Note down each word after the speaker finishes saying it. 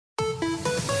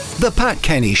The Pat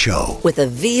Kenny Show with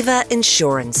Aviva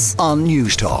Insurance on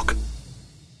News Talk.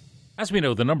 As we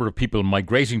know, the number of people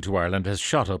migrating to Ireland has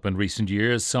shot up in recent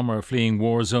years. Some are fleeing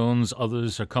war zones,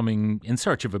 others are coming in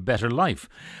search of a better life.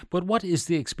 But what is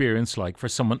the experience like for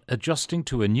someone adjusting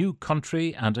to a new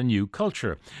country and a new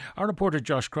culture? Our reporter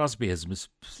Josh Crosbie has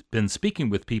been speaking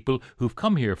with people who've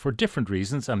come here for different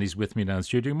reasons, and he's with me now in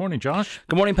studio. Good morning, Josh.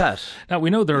 Good morning, Pat. Now,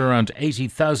 we know there are around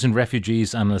 80,000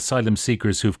 refugees and asylum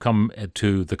seekers who've come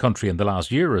to the country in the last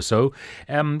year or so.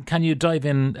 Can you dive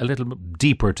in a little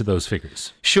deeper to those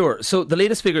figures? Sure. So the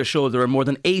latest figures show there are more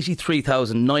than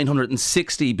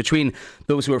 83,960 between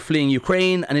those who are fleeing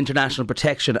Ukraine and international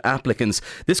protection applicants.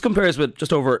 This compares with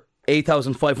just over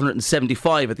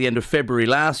 8,575 at the end of February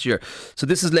last year. So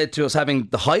this has led to us having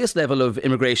the highest level of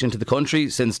immigration to the country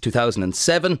since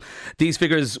 2007. These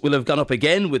figures will have gone up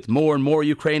again with more and more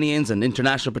Ukrainians and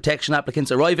international protection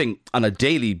applicants arriving on a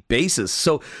daily basis.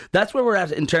 So that's where we're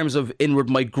at in terms of inward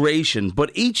migration.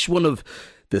 But each one of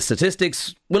the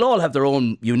statistics will all have their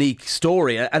own unique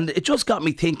story, and it just got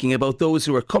me thinking about those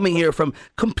who are coming here from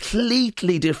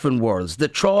completely different worlds, the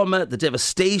trauma, the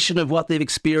devastation of what they've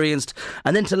experienced,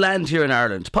 and then to land here in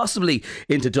Ireland, possibly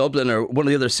into Dublin or one of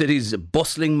the other cities'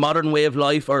 bustling modern way of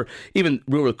life, or even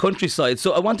rural countryside.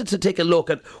 So I wanted to take a look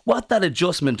at what that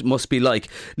adjustment must be like,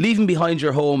 leaving behind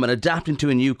your home and adapting to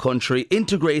a new country,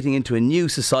 integrating into a new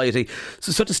society.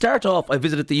 So to start off, I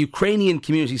visited the Ukrainian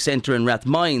Community Centre in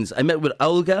Rathmines. I met with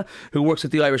Olga, who works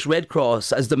at the Irish Red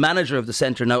Cross as the manager of the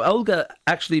centre. Now, Olga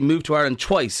actually moved to Ireland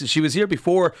twice. She was here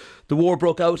before the war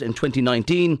broke out in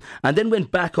 2019 and then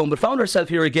went back home but found herself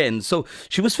here again. So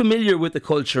she was familiar with the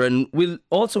culture, and we'll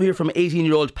also hear from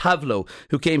 18-year-old Pavlo,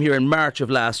 who came here in March of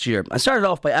last year. I started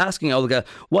off by asking Olga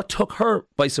what took her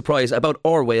by surprise about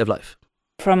our way of life.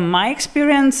 From my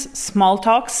experience, small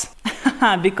talks,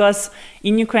 because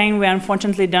in Ukraine we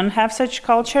unfortunately don't have such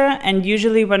culture, and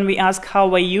usually when we ask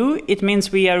how are you, it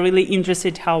means we are really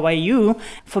interested how are you.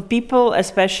 For people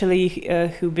especially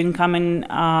who've been coming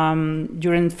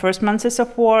during the first months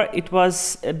of war, it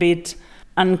was a bit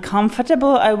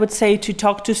uncomfortable, I would say, to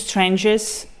talk to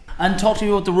strangers. And talk to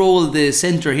me about the role the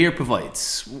centre here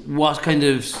provides. What kind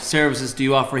of services do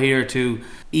you offer here to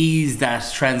ease that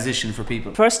transition for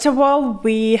people? First of all,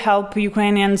 we help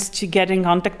Ukrainians to get in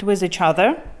contact with each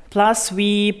other. Plus,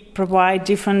 we provide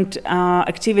different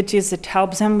activities that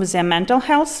help them with their mental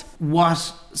health.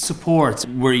 What support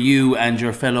were you and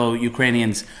your fellow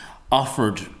Ukrainians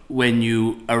offered when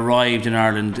you arrived in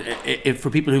Ireland, for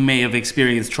people who may have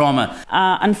experienced trauma?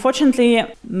 Unfortunately,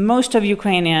 most of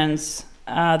Ukrainians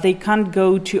they can't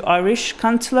go to Irish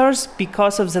counsellors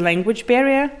because of the language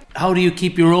barrier. How do you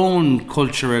keep your own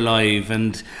culture alive,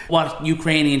 and what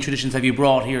Ukrainian traditions have you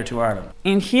brought here to Ireland?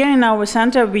 Here in our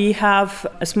centre we have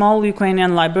a small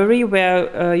Ukrainian library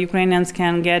where Ukrainians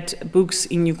can get books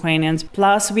in Ukrainian.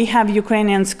 Plus we have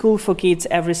Ukrainian school for kids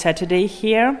every Saturday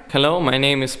here. Hello, my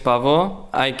name is Pavo.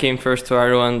 I came first to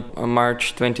Ireland on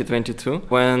March 2022.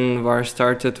 When war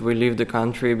started, we left the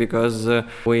country because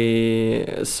we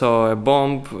saw a bomb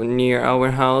near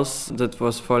our house that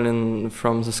was falling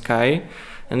from the sky.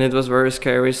 And it was very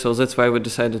scary, so that's why we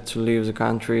decided to leave the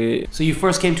country. So you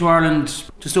first came to Ireland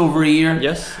just over a year?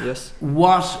 Yes.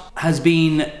 What has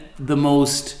been the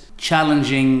most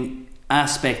challenging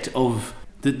aspect of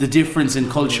the difference in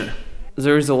culture?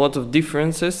 There is a lot of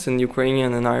differences in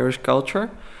Ukrainian and Irish culture,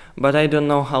 but I don't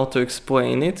know how to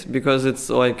explain it because it's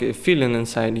like a feeling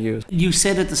inside you. You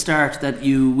said at the start that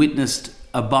you witnessed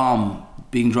a bomb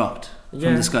being dropped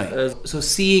from the sky. So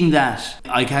seeing that,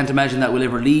 I can't imagine that will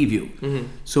ever leave you. Mm-hmm.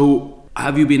 So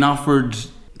have you been offered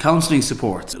counselling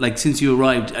support? Like, since you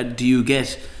arrived, do you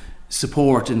get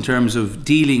support in terms of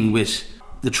dealing with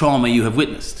the trauma you have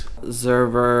witnessed? There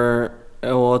were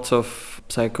a lot of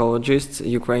psychologists,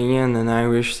 Ukrainian and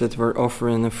Irish, that were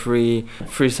offering free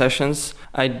sessions.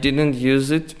 I didn't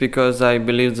use it because I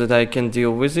believe that I can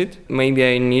deal with it. Maybe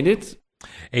I need it.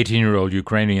 18-year-old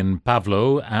Ukrainian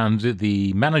Pavlo and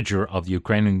the manager of the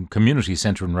Ukrainian Community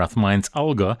Centre in Rathmines,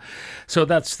 Olga. So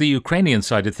that's the Ukrainian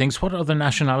side of things. What other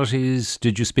nationalities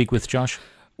did you speak with, Josh?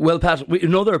 Well, Pat, we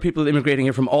know there are people immigrating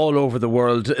here from all over the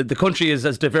world. The country is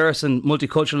as diverse and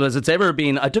multicultural as it's ever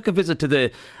been. I took a visit to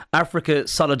the Africa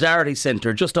Solidarity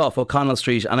Centre just off O'Connell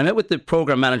Street, and I met with the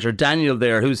programme manager, Daniel,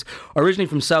 there, who's originally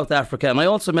from South Africa. And I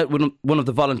also met with one of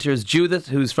the volunteers, Judith,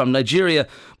 who's from Nigeria,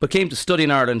 but came to study in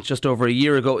Ireland just over a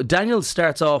year ago. Daniel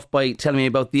starts off by telling me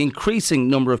about the increasing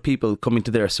number of people coming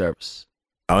to their service.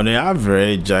 On the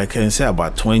average, I can say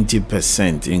about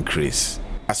 20% increase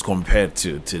as compared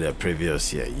to the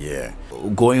previous year.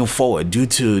 Going forward, due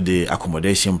to the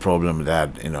accommodation problem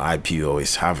that IPO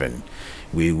is having,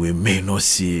 we may not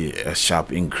see a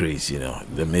sharp increase,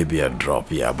 there may be a drop,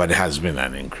 but it has been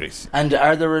an increase. And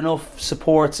are there enough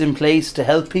supports in place to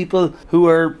help people who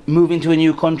are moving to a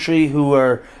new country, who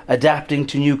are adapting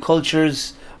to new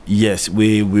cultures? Yes,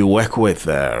 we work with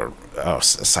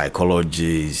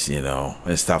psychologists,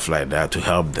 and stuff like that to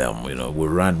help them. We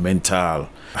run mental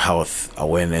health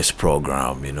awareness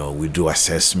program. We do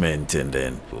assessment, and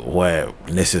then where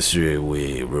necessary,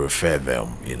 we refer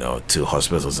them, to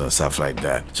hospitals and stuff like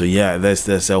that. So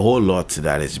there's a whole lot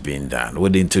that is being done.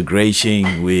 With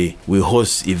integration, we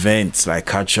host events like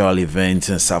cultural events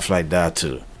and stuff like that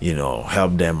to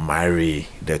help them marry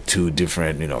the two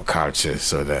different, cultures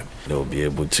so that they'll be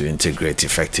able to integrate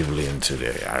effectively into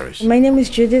the Irish. My name is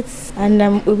Judith, and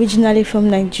I'm originally from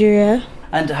Nigeria.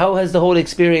 And how has the whole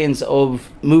experience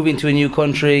of moving to a new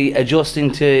country,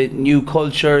 adjusting to new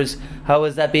cultures, how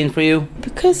has that been for you?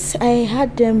 Because I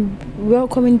had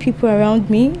welcoming people around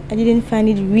me, I didn't find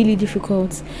it really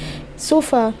difficult. So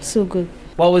far, so good.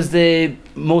 What was the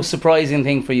most surprising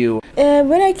thing for you?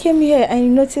 When I came here, I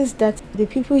noticed that the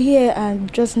people here are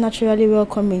just naturally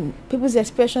welcoming. People's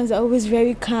expressions are always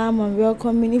very calm and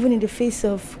welcoming, even in the face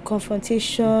of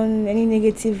confrontation, any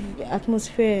negative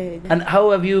atmosphere. And how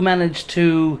have you managed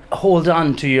to hold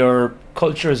on to your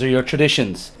cultures or your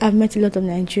traditions? I've met a lot of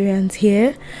Nigerians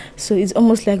here, so it's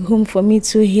almost like home for me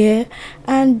too here.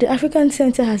 And the African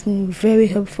Center has been very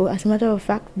helpful. As a matter of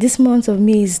fact, this month of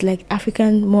May is like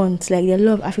African month, like there are a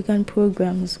lot of African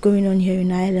programs going on here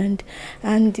in Ireland.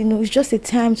 And it's just a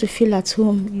time to feel at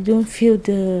home. You don't feel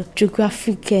the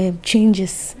geographic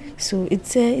changes. So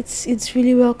it's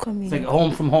really welcoming. It's like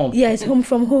home from home. Yeah, it's home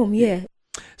from home, yeah.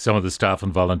 Some of the staff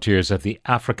and volunteers at the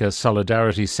Africa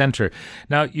Solidarity Centre.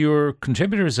 Now, your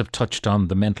contributors have touched on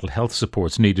the mental health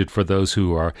supports needed for those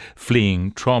who are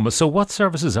fleeing trauma. So what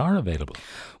services are available?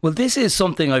 Well, this is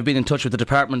something I've been in touch with the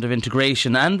Department of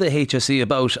Integration and the HSE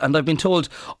about, and I've been told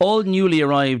all newly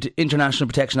arrived international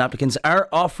protection applicants are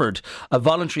offered a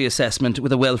voluntary assessment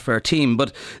with a welfare team.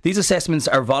 But these assessments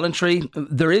are voluntary.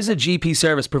 There is a GP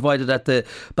service provided at the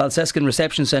Balseskin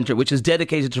Reception Centre, which is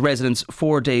dedicated to residents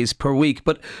 4 days per week.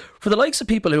 But for the likes of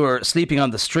people who are sleeping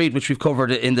on the street, which we've covered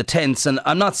in the tents, and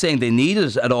I'm not saying they need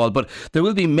it at all, but there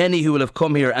will be many who will have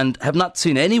come here and have not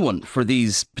seen anyone for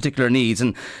these particular needs,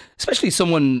 and especially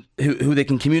someone who they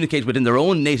can communicate with in their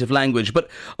own native language. But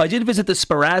I did visit the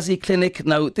Sparazzi Clinic.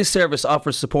 Now, this service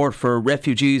offers support for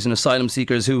refugees and asylum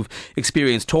seekers who've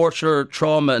experienced torture,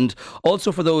 trauma, and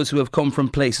also for those who have come from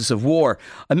places of war.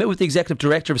 I met with the executive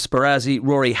director of Sparazzi,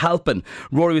 Rory Halpin.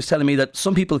 Rory was telling me that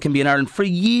some people can be in Ireland for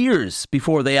years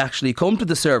before they actually come to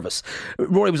the service.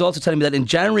 Rory was also telling me that in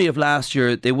January of last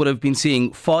year, they would have been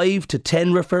seeing 5 to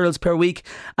 10 referrals per week.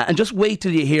 And just wait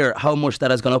till you hear how much that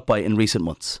has gone up by in recent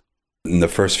months. In the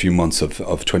first few months of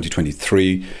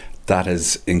 2023, that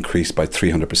has increased by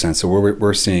 300%. So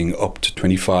we're seeing up to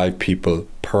 25 people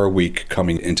per week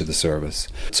coming into the service.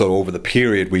 So over the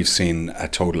period, we've seen a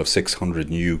total of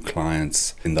 600 new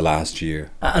clients in the last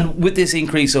year. And with this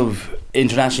increase of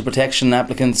international protection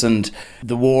applicants and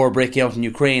the war breaking out in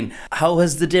Ukraine, how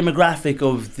has the demographic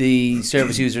of the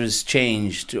service users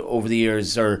changed over the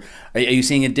years? Or are you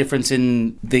seeing a difference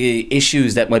in the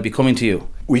issues that might be coming to you?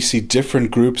 We see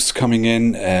different groups coming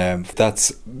in.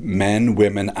 That's men,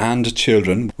 women and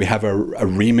children. We have a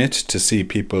remit to see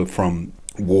people from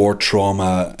war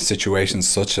trauma situations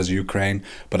such as Ukraine,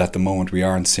 but at the moment we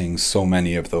aren't seeing so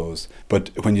many of those.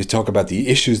 But when you talk about the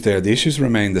issues there, the issues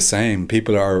remain the same.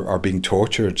 People are being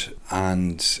tortured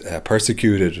and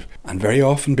persecuted, and very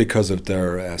often because of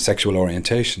their sexual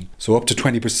orientation. So up to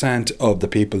 20% of the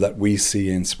people that we see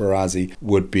in Sparazzi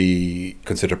would be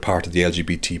considered part of the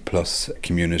LGBT plus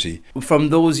community. From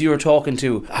those you're talking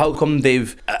to, how come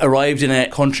they've arrived in a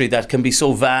country that can be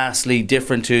so vastly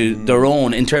different to their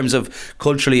own in terms of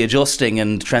culturally adjusting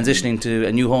and transitioning to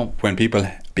a new home? When people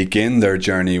begin their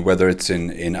journey, whether it's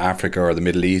in Africa or the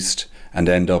Middle East, and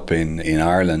end up in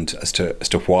Ireland, as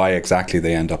to why exactly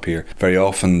they end up here. Very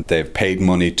often they've paid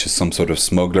money to some sort of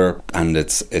smuggler, and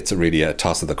it's really a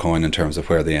toss of the coin in terms of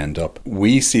where they end up.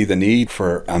 We see the need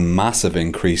for a massive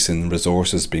increase in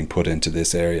resources being put into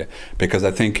this area, because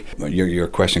I think your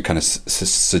question kind of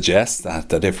suggests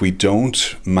that if we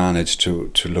don't manage to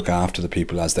look after the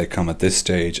people as they come at this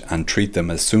stage and treat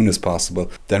them as soon as possible,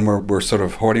 then we're sort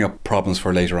of hoarding up problems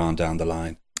for later on down the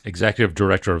line. Executive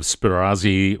Director of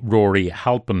Spirazi, Rory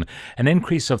Halpin. An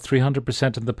increase of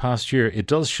 300% in the past year. It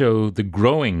does show the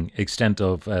growing extent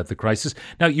of the crisis.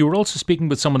 Now, you were also speaking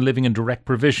with someone living in direct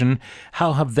provision.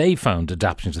 How have they found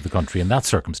adapting to the country in that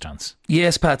circumstance?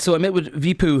 Yes, Pat. So I met with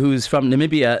Vipu, who's from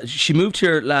Namibia. She moved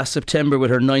here last September with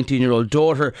her 19-year-old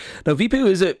daughter. Now, Vipu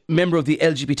is a member of the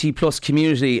LGBT plus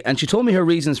community, and she told me her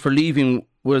reasons for leaving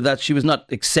were that she was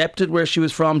not accepted where she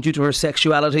was from due to her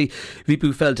sexuality.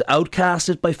 Vipu felt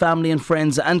outcasted by family and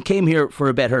friends and came here for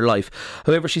a better life.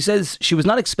 However, she says she was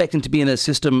not expecting to be in a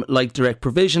system like direct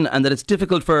provision and that it's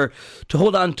difficult for her to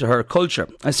hold on to her culture.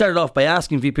 I started off by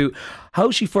asking Vipu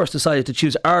how she first decided to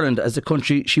choose Ireland as the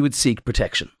country she would seek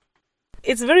protection.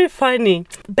 It's very funny.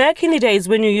 Back in the days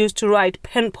when you used to write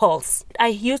pen pals, I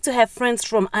used to have friends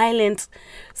from Ireland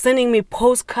sending me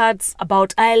postcards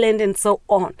about Ireland and so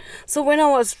on. So when I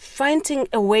was finding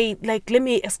a way, like, let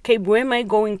me escape, where am I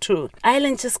going to?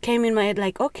 Ireland just came in my head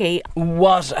like, okay.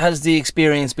 What has the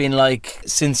experience been like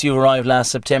since you arrived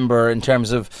last September in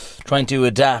terms of trying to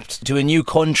adapt to a new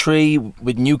country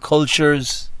with new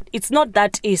cultures? It's not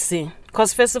that easy.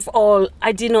 Because first of all,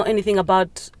 I didn't know anything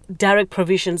about direct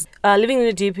provisions. Living in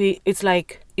the DP, it's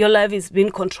like your life is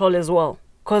being controlled as well.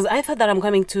 Because I thought that I'm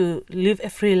coming to live a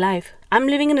free life. I'm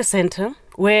living in a center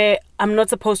where I'm not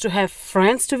supposed to have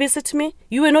friends to visit me.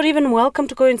 You were not even welcome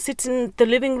to go and sit in the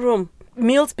living room.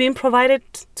 Meals being provided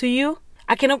to you.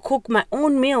 I cannot cook my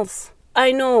own meals.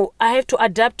 I know I have to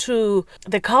adapt to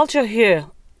the culture here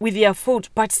with their food,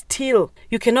 but still,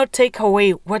 you cannot take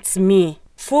away what's me.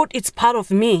 Food is part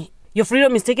of me. Your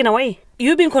freedom is taken away.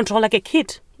 You've been controlled like a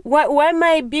kid. Why am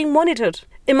I being monitored?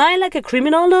 Am I like a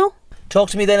criminal now? Talk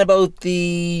to me then about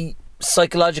the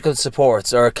psychological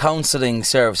supports or counselling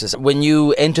services. When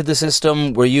you entered the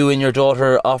system, were you and your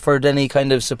daughter offered any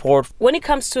kind of support? When it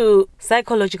comes to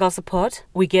psychological support,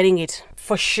 we're getting it,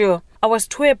 for sure. I was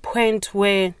to a point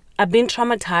where I've been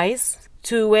traumatized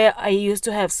to where I used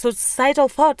to have suicidal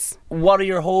thoughts. What are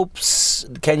your hopes?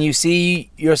 Can you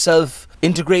see yourself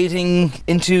integrating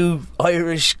into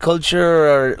Irish culture?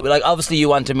 Or, like, obviously you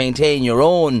want to maintain your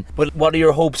own, but what are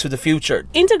your hopes for the future?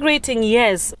 Integrating,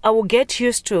 yes. I will get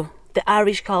used to the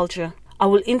Irish culture. I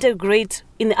will integrate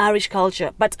in the Irish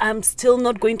culture, but I'm still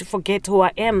not going to forget who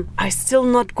I am. I'm still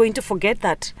not going to forget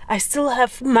that. I still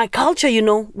have my culture,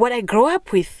 what I grew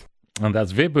up with. And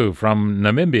that's Vipu from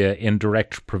Namibia in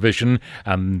direct provision.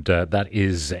 And that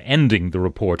is ending the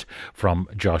report from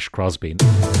Josh Crosbie.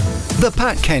 The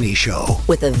Pat Kenny Show.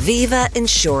 With Aviva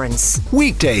Insurance.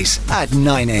 Weekdays at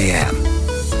 9 a.m.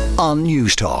 on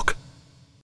News Talk.